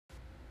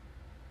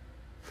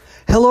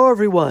Hello,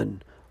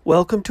 everyone.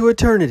 Welcome to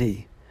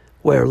Eternity,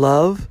 where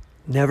love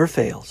never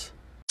fails.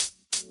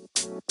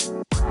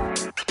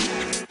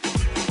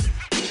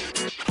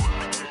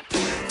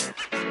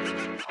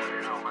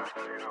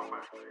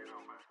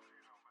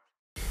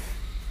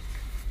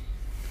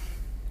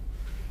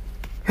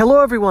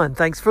 Hello, everyone.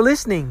 Thanks for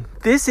listening.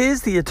 This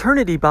is the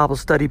Eternity Bible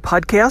Study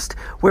Podcast,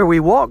 where we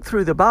walk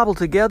through the Bible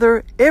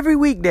together every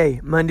weekday,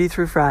 Monday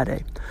through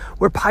Friday.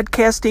 We're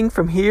podcasting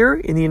from here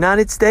in the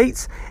United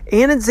States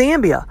and in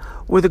Zambia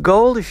with a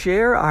goal to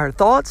share our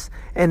thoughts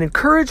and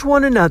encourage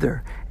one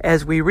another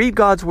as we read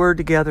God's Word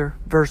together,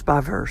 verse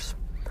by verse.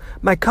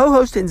 My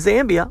co-host in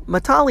Zambia,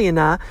 Matali, and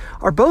I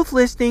are both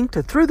listening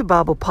to Through the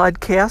Bible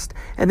podcast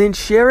and then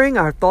sharing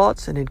our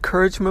thoughts and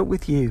encouragement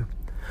with you.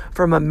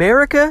 From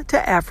America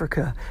to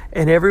Africa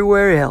and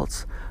everywhere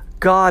else,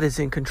 God is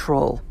in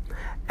control.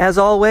 As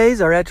always,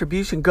 our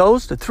attribution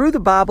goes to Through the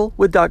Bible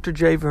with Dr.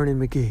 J.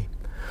 Vernon McGee.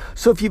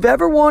 So if you've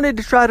ever wanted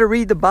to try to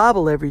read the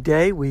Bible every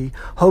day, we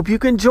hope you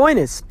can join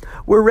us.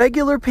 We're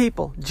regular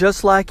people,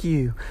 just like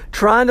you,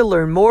 trying to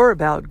learn more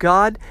about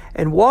God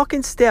and walk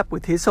in step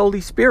with His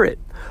Holy Spirit.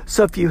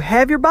 So if you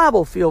have your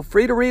Bible, feel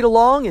free to read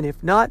along, and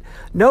if not,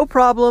 no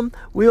problem.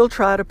 We'll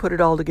try to put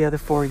it all together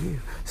for you.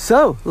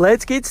 So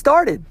let's get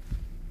started.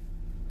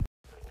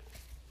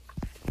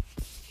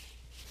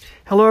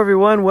 Hello,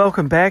 everyone.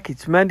 Welcome back.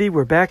 It's Monday.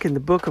 We're back in the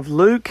book of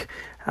Luke.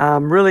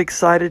 I'm really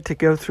excited to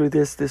go through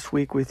this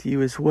week with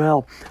you as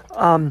well.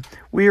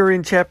 We are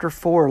in chapter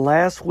 4.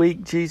 Last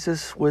week,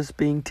 Jesus was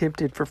being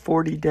tempted for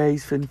 40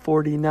 days and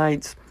 40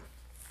 nights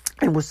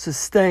and was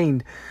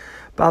sustained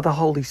by the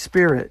Holy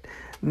Spirit.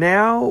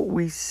 Now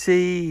we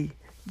see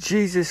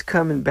Jesus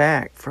coming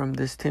back from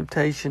this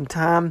temptation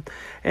time,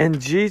 and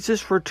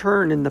Jesus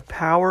returned in the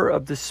power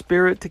of the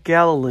Spirit to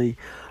Galilee.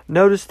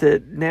 Notice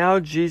that now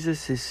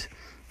Jesus is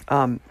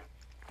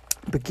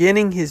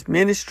beginning His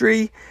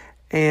ministry,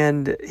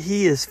 and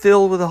He is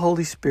filled with the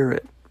Holy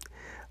Spirit.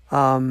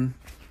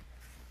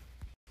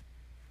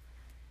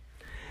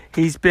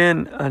 He's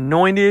been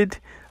anointed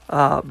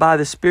by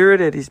the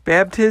Spirit at His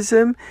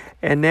baptism,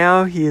 and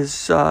now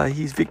he's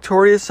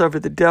victorious over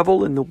the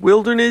devil in the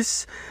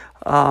wilderness.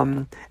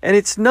 And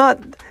it's not,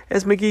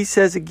 as McGee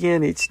says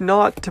again, it's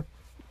not to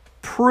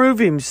prove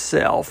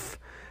Himself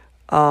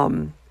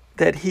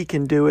that He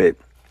can do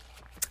it.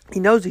 He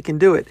knows He can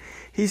do it.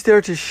 He's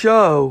there to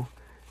show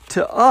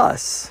to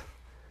us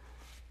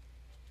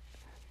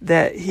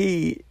that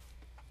He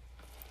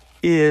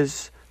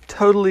is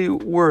totally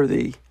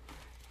worthy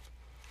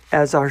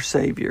as our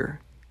Savior.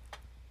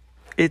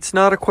 It's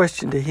not a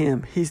question to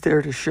Him. He's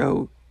there to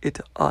show it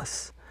to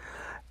us.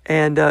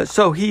 And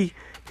so he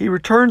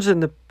returns in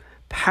the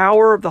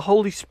power of the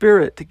Holy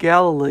Spirit to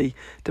Galilee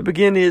to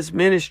begin His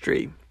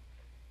ministry.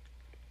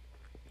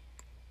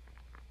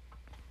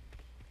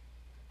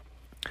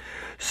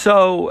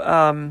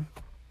 So,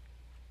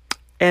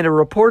 and a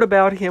report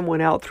about Him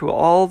went out through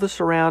all the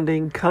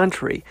surrounding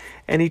country,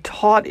 and He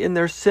taught in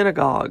their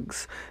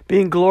synagogues,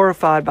 being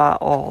glorified by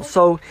all.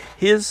 So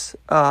He indicates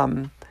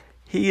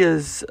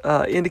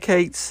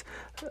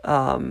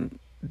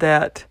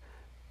that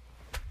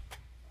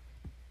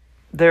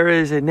there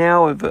is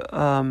now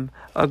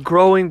a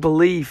growing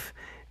belief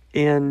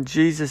in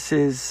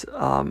Jesus's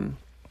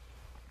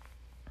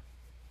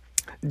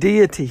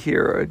deity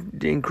here,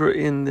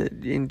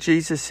 in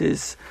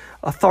Jesus's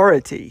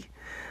authority.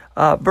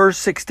 Verse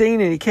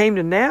 16, and He came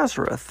to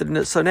Nazareth,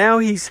 and so now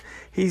he's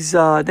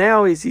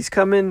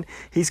coming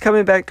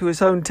back to His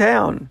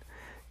hometown.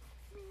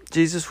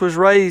 Jesus was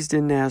raised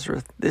in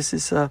Nazareth. This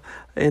is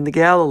in the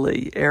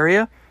Galilee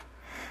area,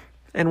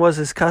 and was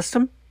His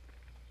custom.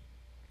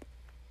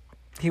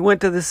 He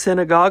went to the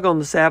synagogue on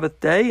the Sabbath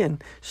day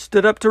and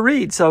stood up to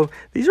read. So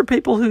these are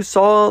people who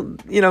saw,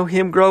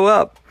 Him grow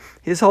up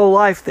His whole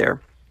life there.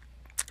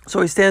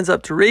 So He stands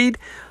up to read.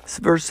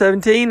 Verse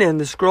 17,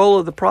 and the scroll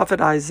of the prophet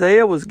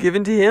Isaiah was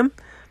given to Him.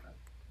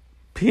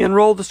 He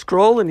unrolled the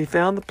scroll, and He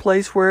found the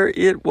place where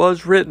it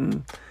was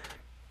written.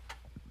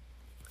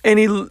 And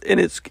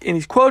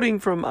he's quoting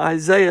from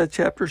Isaiah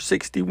chapter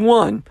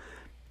 61.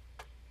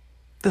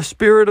 The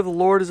Spirit of the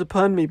Lord is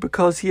upon me,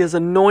 because He has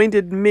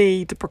anointed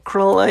me to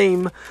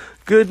proclaim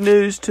good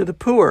news to the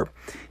poor.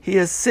 He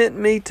has sent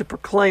me to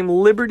proclaim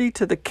liberty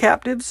to the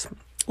captives.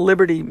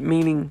 Liberty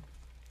meaning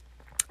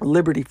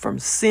liberty from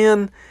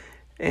sin,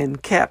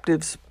 and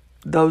captives,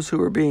 those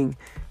who are being,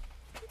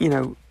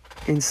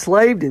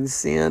 enslaved in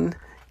sin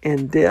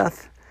and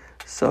death.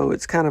 So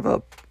it's kind of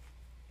a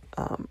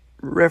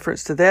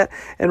reference to that.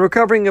 And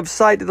recovering of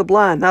sight to the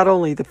blind, not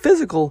only the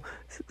physical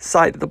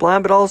sight of the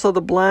blind, but also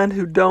the blind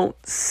who don't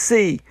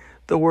see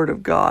the Word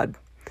of God.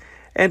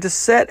 And to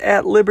set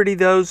at liberty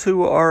those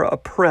who are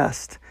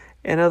oppressed.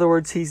 In other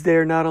words, He's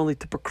there not only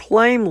to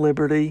proclaim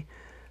liberty,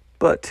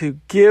 but to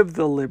give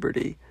the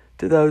liberty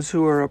to those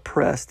who are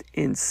oppressed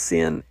in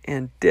sin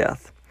and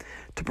death.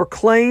 To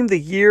proclaim the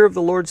year of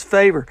the Lord's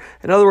favor.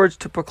 In other words,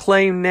 to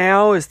proclaim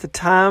now is the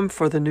time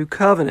for the new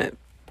covenant.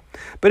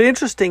 But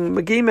interesting,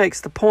 McGee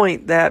makes the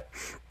point that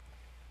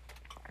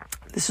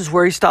this is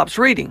where he stops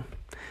reading.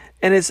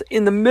 And it's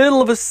in the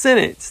middle of a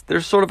sentence.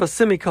 There's sort of a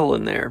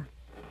semicolon there.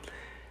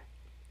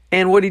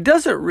 And what he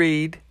doesn't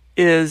read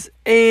is,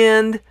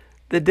 and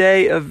the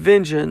day of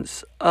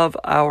vengeance of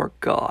our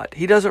God.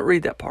 He doesn't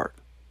read that part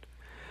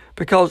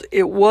because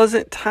it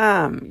wasn't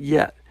time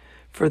yet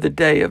for the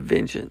day of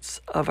vengeance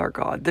of our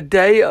God. The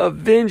day of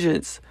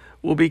vengeance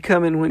will be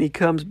coming when he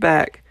comes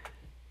back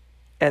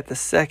at the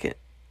second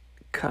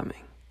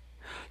coming.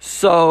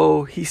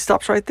 So he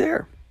stops right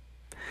there.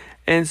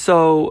 And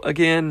so,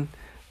 again,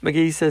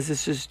 McGee says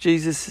this is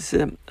Jesus'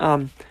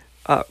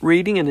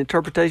 reading and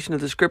interpretation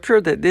of the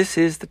Scripture, that this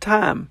is the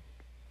time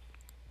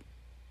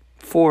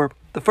for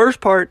the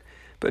first part,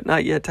 but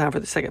not yet time for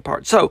the second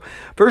part. So,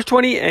 verse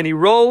 20, and he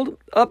rolled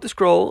up the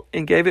scroll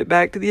and gave it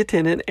back to the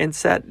attendant and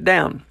sat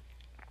down.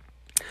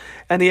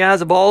 And the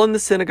eyes of all in the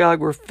synagogue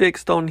were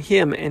fixed on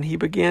him, and he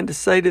began to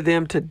say to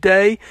them,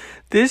 today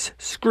this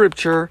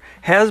Scripture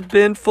has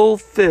been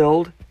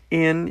fulfilled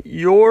in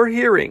your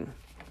hearing.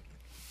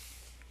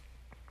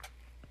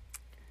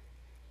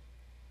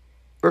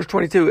 Verse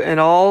 22, and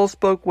all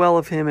spoke well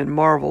of him and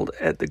marveled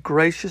at the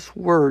gracious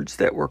words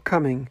that were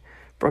coming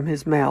from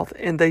his mouth.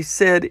 And they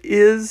said,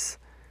 is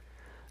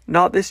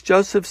not this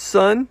Joseph's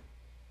son?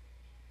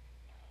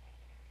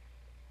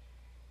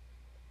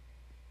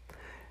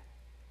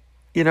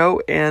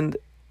 And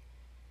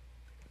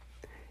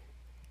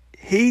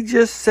he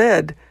just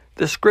said,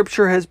 the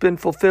Scripture has been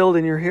fulfilled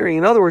in your hearing.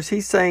 In other words,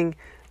 he's saying,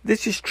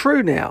 this is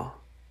true now.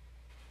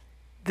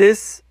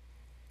 This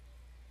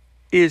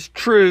is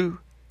true.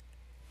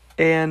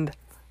 And,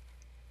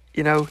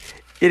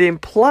 it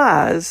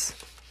implies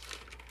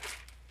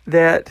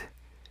that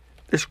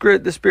the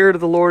Spirit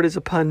of the Lord is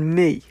upon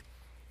me.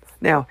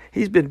 Now,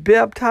 he's been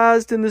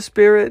baptized in the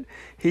Spirit.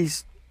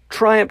 He's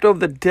triumphed over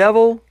the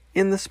devil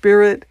in the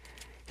Spirit.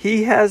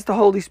 He has the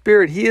Holy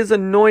Spirit. He is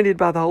anointed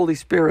by the Holy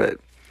Spirit.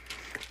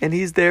 And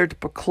he's there to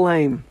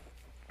proclaim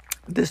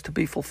this to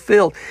be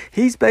fulfilled.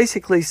 He's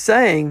basically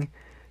saying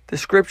the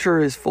Scripture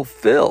is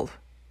fulfilled.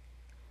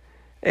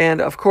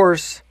 And, of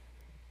course,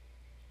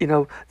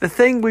 the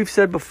thing we've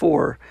said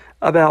before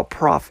about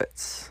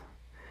prophets,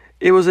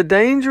 it was a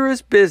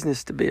dangerous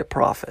business to be a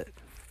prophet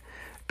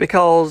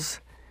because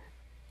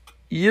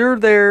you're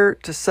there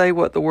to say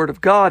what the Word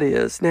of God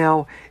is.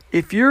 Now,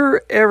 if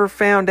you're ever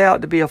found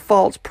out to be a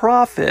false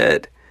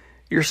prophet,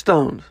 you're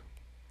stoned.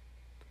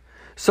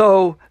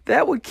 So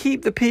that would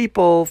keep the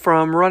people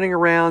from running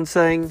around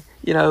saying,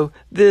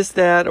 this,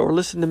 that, or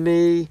listen to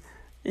me,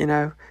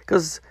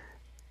 because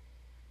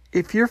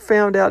if you're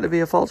found out to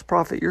be a false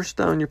prophet, you're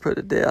stoned, you're put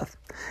to death.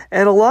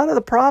 And a lot of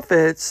the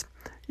prophets,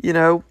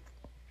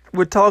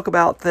 would talk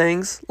about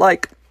things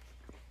like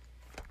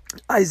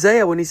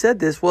Isaiah when he said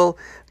this. Well,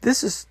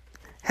 this is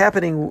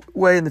happening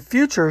way in the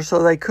future,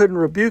 so they couldn't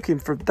rebuke him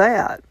for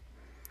that.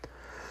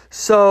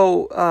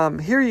 So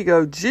here you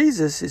go.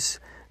 Jesus is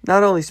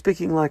not only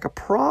speaking like a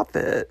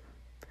prophet,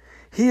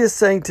 he is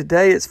saying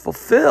today it's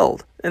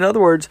fulfilled. In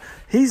other words,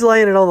 he's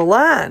laying it on the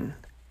line.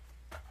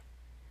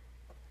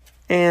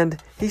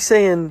 And he's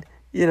saying,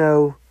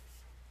 if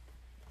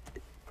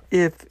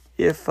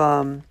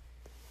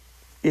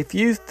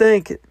you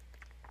think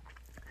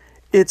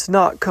it's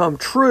not come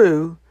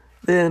true,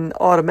 then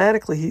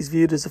automatically he's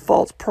viewed as a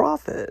false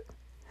prophet.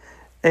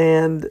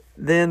 And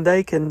then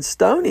they can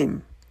stone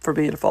him for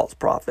being a false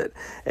prophet.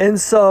 And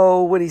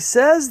so when he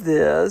says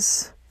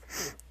this,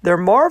 they're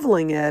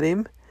marveling at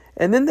him.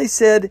 And then they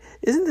said,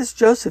 isn't this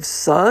Joseph's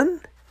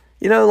son?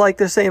 Like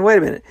they're saying, wait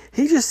a minute.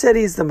 He just said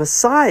he's the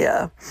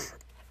Messiah.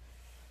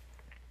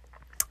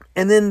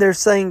 And then they're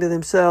saying to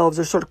themselves,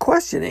 they're sort of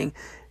questioning,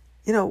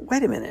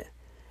 wait a minute.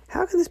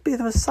 How can this be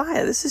the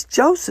Messiah? This is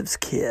Joseph's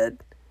kid.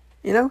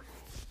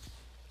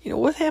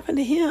 What happened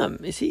to him?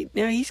 Is he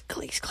now he's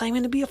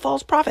claiming to be a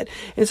false prophet?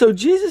 And so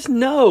Jesus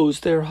knows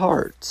their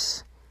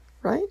hearts,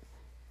 right?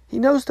 He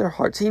knows their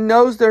hearts. He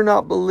knows they're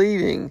not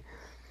believing.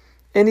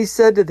 And he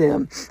said to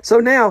them, so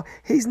now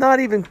he's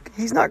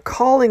not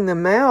calling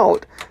them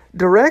out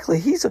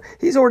directly. He's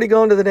already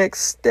gone to the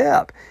next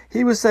step.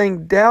 He was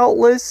saying,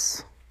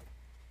 doubtless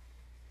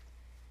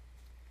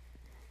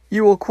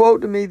you will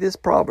quote to me this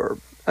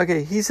proverb.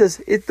 Okay, he says,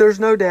 there's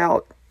no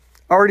doubt.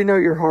 I already know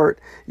your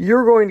heart.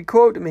 You're going to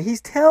quote to me. He's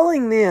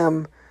telling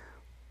them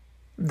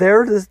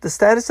the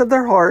status of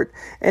their heart,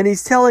 and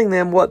he's telling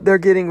them what they're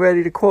getting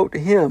ready to quote to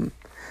him.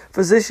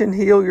 Physician,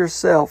 heal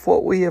yourself.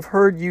 What we have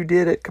heard you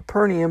did at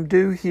Capernaum,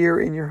 do here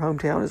in your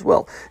hometown as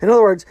well. In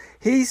other words,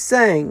 he's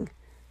saying,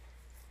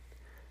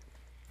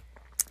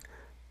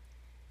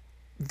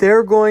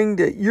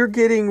 you're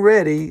getting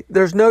ready.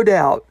 There's no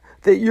doubt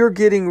that you're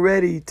getting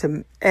ready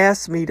to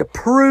ask me to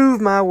prove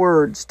my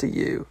words to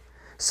you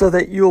so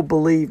that you'll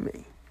believe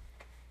me.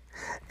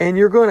 And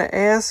you're going to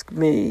ask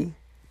me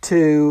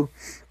to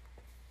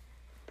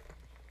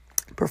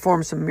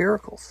perform some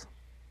miracles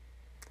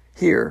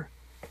here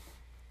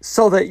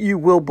so that you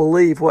will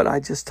believe what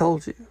I just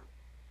told you.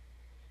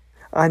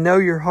 I know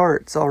your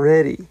hearts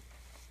already.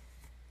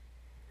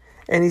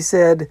 And he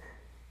said,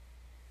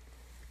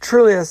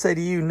 truly I say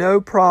to you, no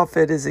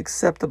prophet is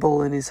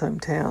acceptable in his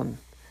hometown.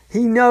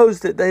 He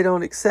knows that they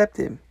don't accept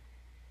him.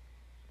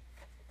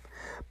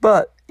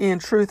 But in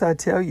truth, I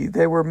tell you,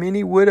 there were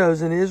many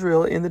widows in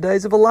Israel in the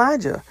days of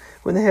Elijah,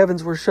 when the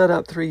heavens were shut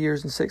up 3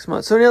 years and 6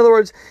 months. So in other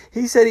words,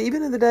 he said,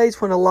 even in the days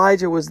when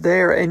Elijah was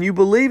there, and you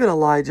believe in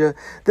Elijah,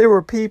 there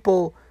were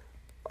people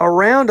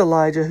around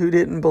Elijah who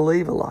didn't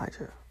believe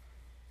Elijah.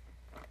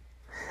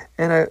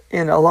 And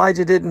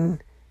Elijah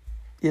didn't,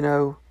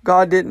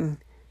 God didn't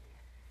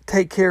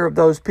take care of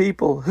those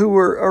people who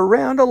were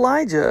around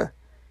Elijah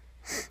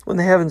when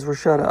the heavens were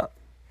shut up.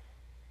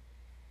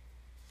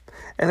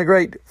 And a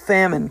great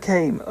famine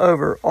came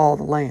over all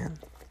the land.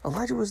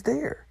 Elijah was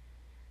there.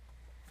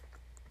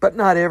 But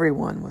not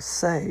everyone was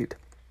saved.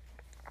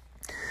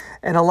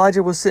 And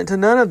Elijah was sent to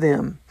none of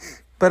them,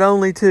 but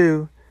only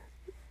to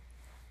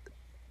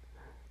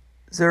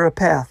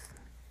Zarephath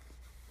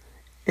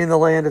in the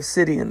land of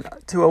Sidon,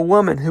 to a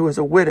woman who was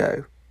a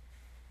widow.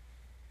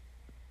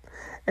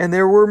 And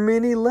there were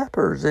many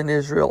lepers in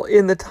Israel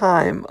in the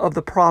time of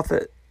the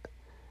prophet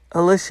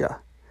Elisha,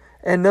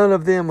 and none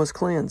of them was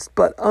cleansed,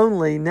 but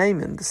only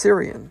Naaman the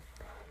Syrian.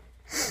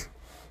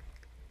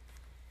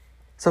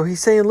 So he's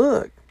saying,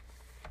 look,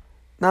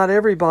 not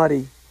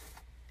everybody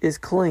is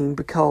clean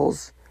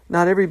because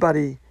not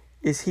everybody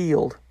is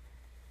healed.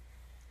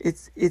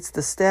 It's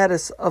the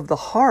status of the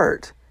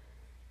heart,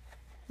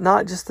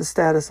 not just the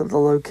status of the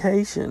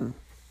location.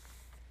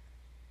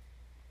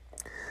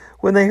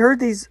 When they heard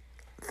these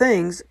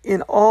things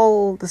in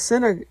all the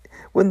synagogue,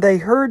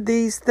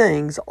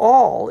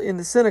 all in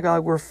the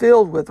synagogue were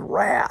filled with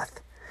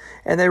wrath.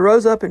 And they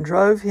rose up and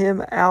drove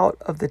him out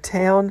of the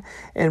town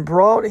and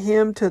brought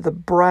him to the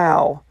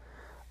brow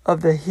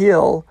of the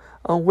hill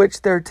on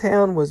which their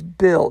town was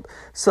built,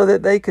 so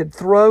that they could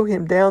throw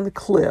him down the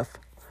cliff.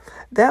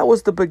 That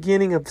was the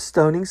beginning of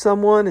stoning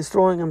someone, is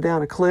throwing them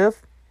down a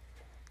cliff.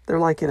 They're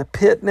like in a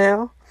pit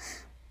now.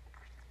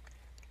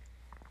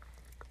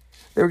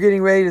 They were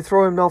getting ready to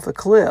throw him off a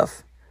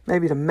cliff,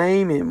 maybe to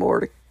maim him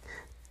or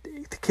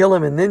to kill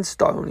him and then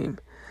stone him.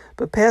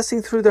 But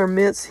passing through their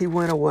midst, he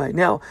went away.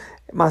 Now,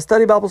 my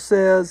study Bible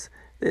says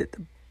that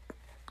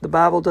the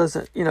Bible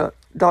doesn't,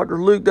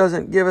 Dr. Luke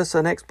doesn't give us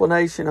an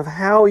explanation of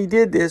how he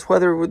did this,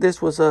 whether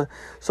this was a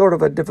sort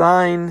of a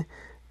divine,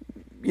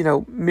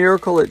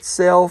 miracle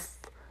itself,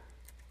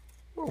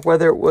 or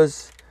whether it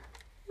was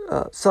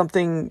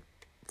something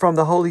from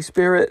the Holy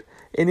Spirit.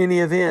 In any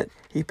event,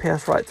 he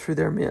passed right through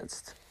their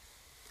midst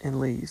and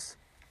leaves,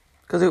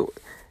 because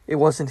it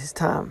wasn't his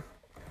time.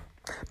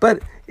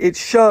 But it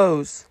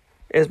shows,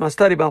 as my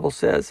study Bible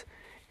says,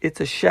 it's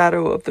a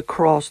shadow of the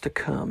cross to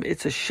come.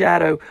 It's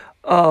a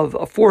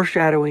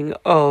foreshadowing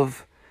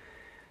of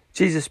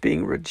Jesus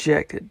being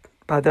rejected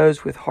by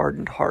those with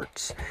hardened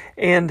hearts,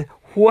 and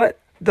what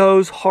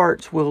those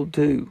hearts will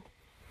do.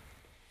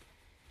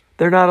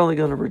 They're not only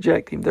going to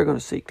reject him, they're going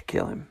to seek to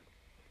kill him.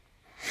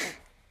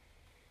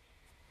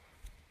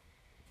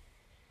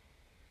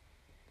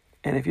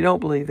 And if you don't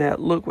believe that,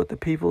 look what the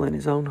people in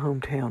his own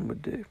hometown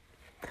would do.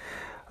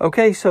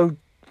 Okay, so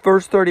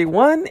verse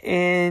 31,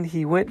 and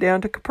he went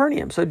down to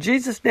Capernaum. So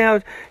Jesus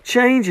now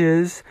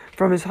changes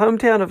from his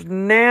hometown of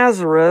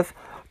Nazareth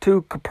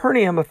to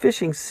Capernaum, a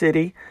fishing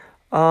city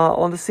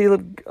on the Sea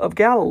of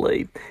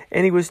Galilee.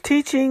 And he was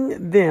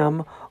teaching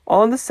them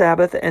on the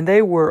Sabbath, and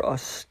they were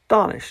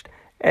astonished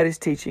at his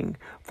teaching,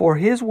 for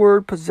his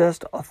word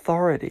possessed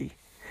authority.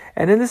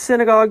 And in the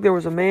synagogue there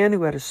was a man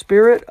who had a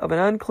spirit of an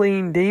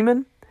unclean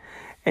demon,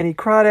 and he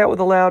cried out with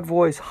a loud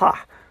voice,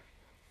 "Ha!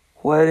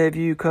 What have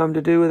you come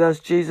to do with us,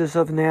 Jesus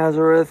of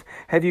Nazareth?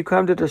 Have you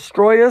come to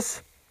destroy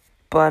us?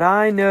 But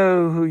I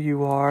know who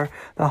you are,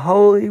 the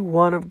Holy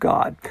One of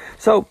God."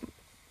 So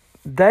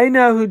they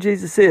know who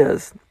Jesus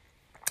is,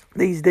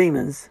 these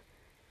demons.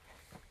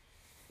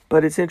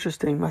 But it's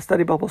interesting, my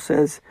study Bible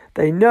says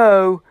they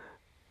know,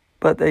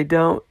 but they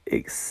don't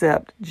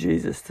accept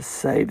Jesus to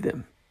save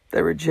them.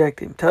 They reject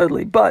him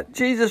totally. But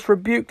Jesus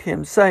rebuked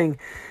him, saying,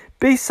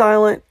 "Be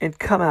silent and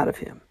come out of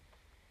him."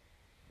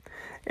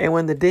 And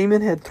when the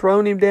demon had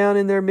thrown him down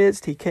in their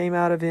midst, he came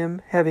out of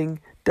him, having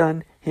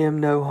done him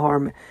no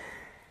harm.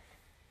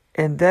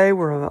 And they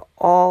were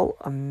all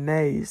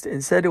amazed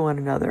and said to one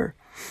another,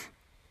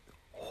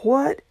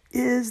 "What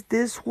is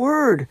this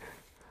word?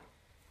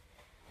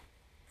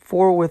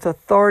 For with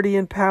authority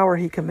and power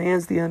he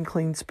commands the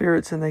unclean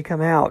spirits, and they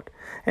come out."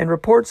 And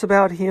reports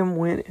about him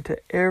went into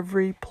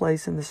every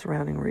place in the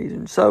surrounding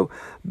region. So,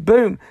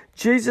 boom,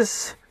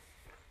 Jesus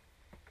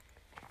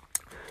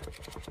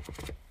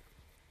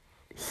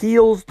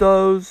heals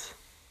those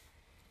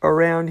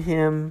around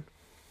him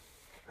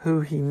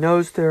who he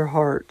knows their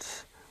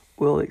hearts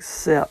will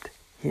accept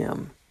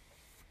him.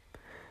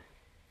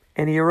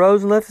 And he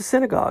arose and left the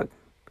synagogue,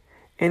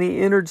 and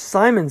he entered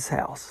Simon's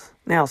house.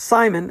 Now,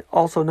 Simon,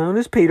 also known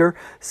as Peter,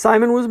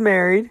 Simon was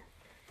married.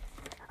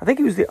 I think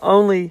he was the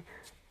only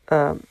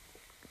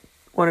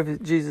one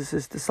of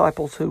Jesus'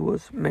 disciples who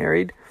was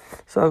married.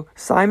 So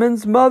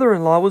Simon's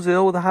mother-in-law was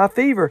ill with a high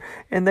fever,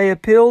 and they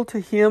appealed to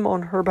him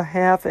on her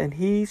behalf, and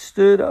he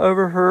stood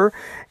over her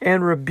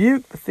and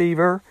rebuked the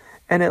fever,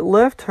 and it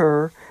left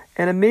her,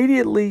 and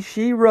immediately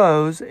she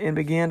rose and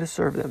began to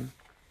serve them.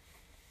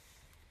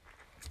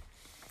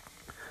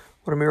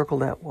 What a miracle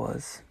that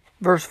was.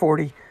 Verse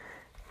 40.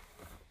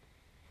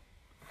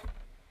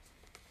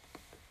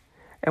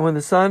 And when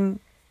the sun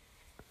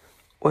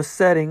was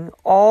setting,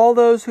 all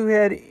those who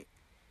had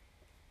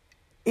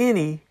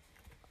any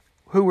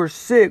who were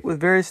sick with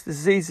various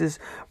diseases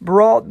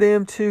brought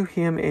them to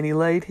him, and he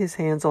laid his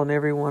hands on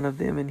every one of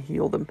them and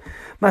healed them.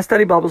 My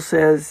study Bible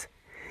says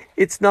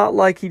it's not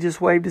like he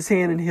just waved his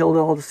hand and healed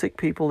all the sick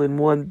people in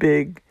one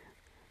big,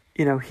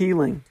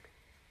 healing.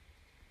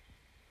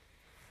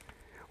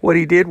 What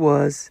he did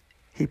was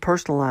he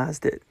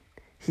personalized it.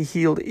 He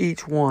healed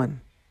each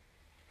one.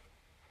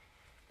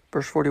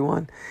 Verse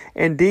 41,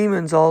 and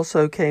demons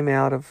also came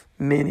out of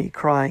many,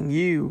 crying,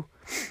 "You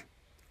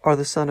are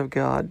the Son of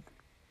God."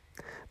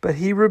 But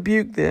he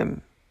rebuked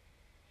them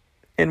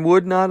and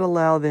would not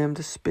allow them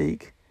to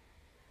speak,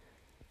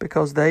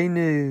 because they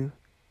knew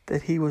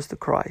that he was the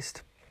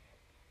Christ.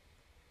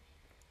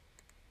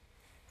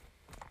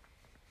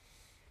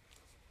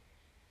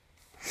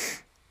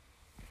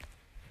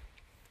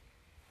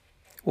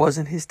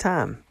 Wasn't his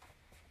time.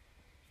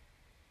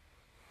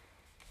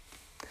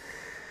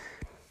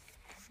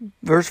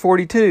 Verse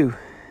 42,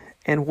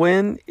 and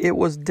when it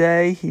was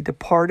day, he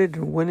departed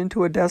and went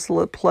into a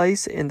desolate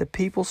place, and the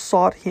people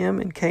sought him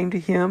and came to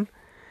him,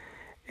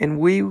 and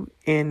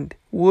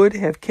would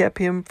have kept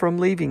him from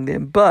leaving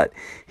them. But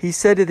he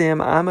said to them,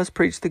 I must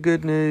preach the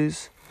good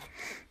news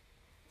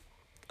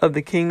of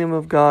the kingdom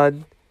of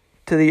God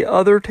to the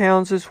other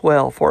towns as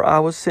well, for I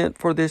was sent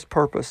for this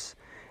purpose.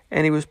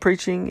 And he was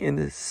preaching in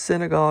the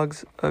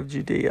synagogues of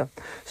Judea.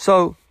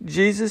 So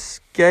Jesus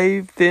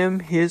gave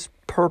them his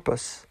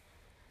purpose,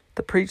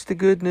 to preach the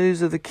good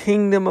news of the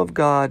kingdom of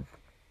God.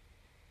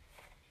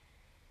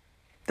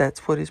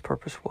 That's what his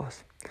purpose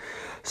was.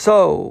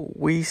 So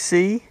we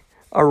see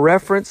a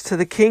reference to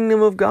the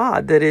kingdom of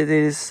God, that it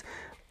is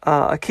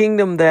a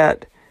kingdom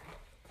that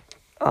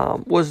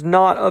was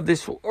not of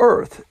this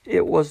earth.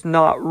 It was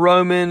not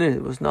Roman.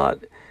 It was not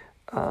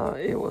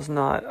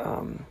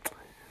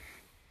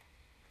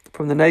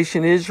from the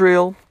nation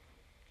Israel.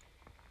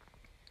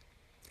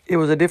 It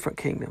was a different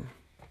kingdom.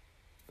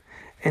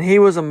 And he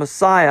was a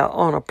Messiah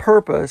on a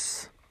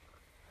purpose,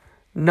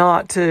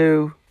 not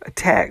to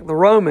attack the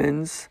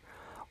Romans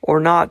or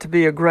not to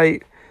be a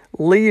great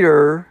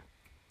leader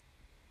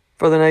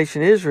for the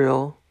nation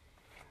Israel.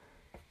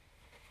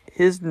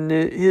 His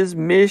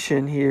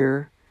mission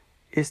here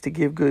is to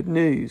give good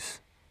news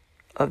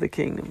of the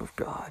kingdom of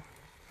God.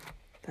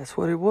 That's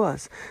what it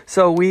was.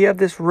 So we have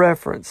this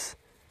reference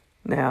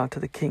now to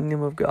the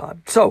kingdom of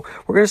God. So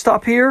we're going to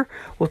stop here.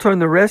 We'll turn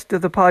the rest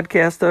of the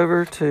podcast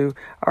over to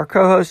our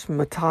co-host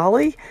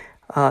Matali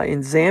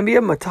in Zambia.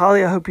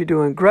 Matali, I hope you're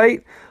doing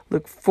great.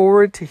 Look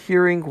forward to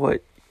hearing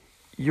what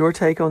your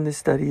take on this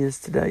study is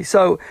today.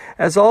 So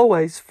as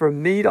always,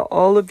 from me to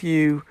all of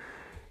you,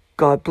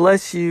 God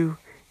bless you.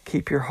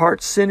 Keep your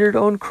heart centered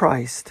on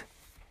Christ.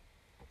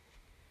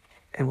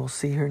 And we'll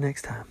see you here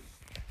next time.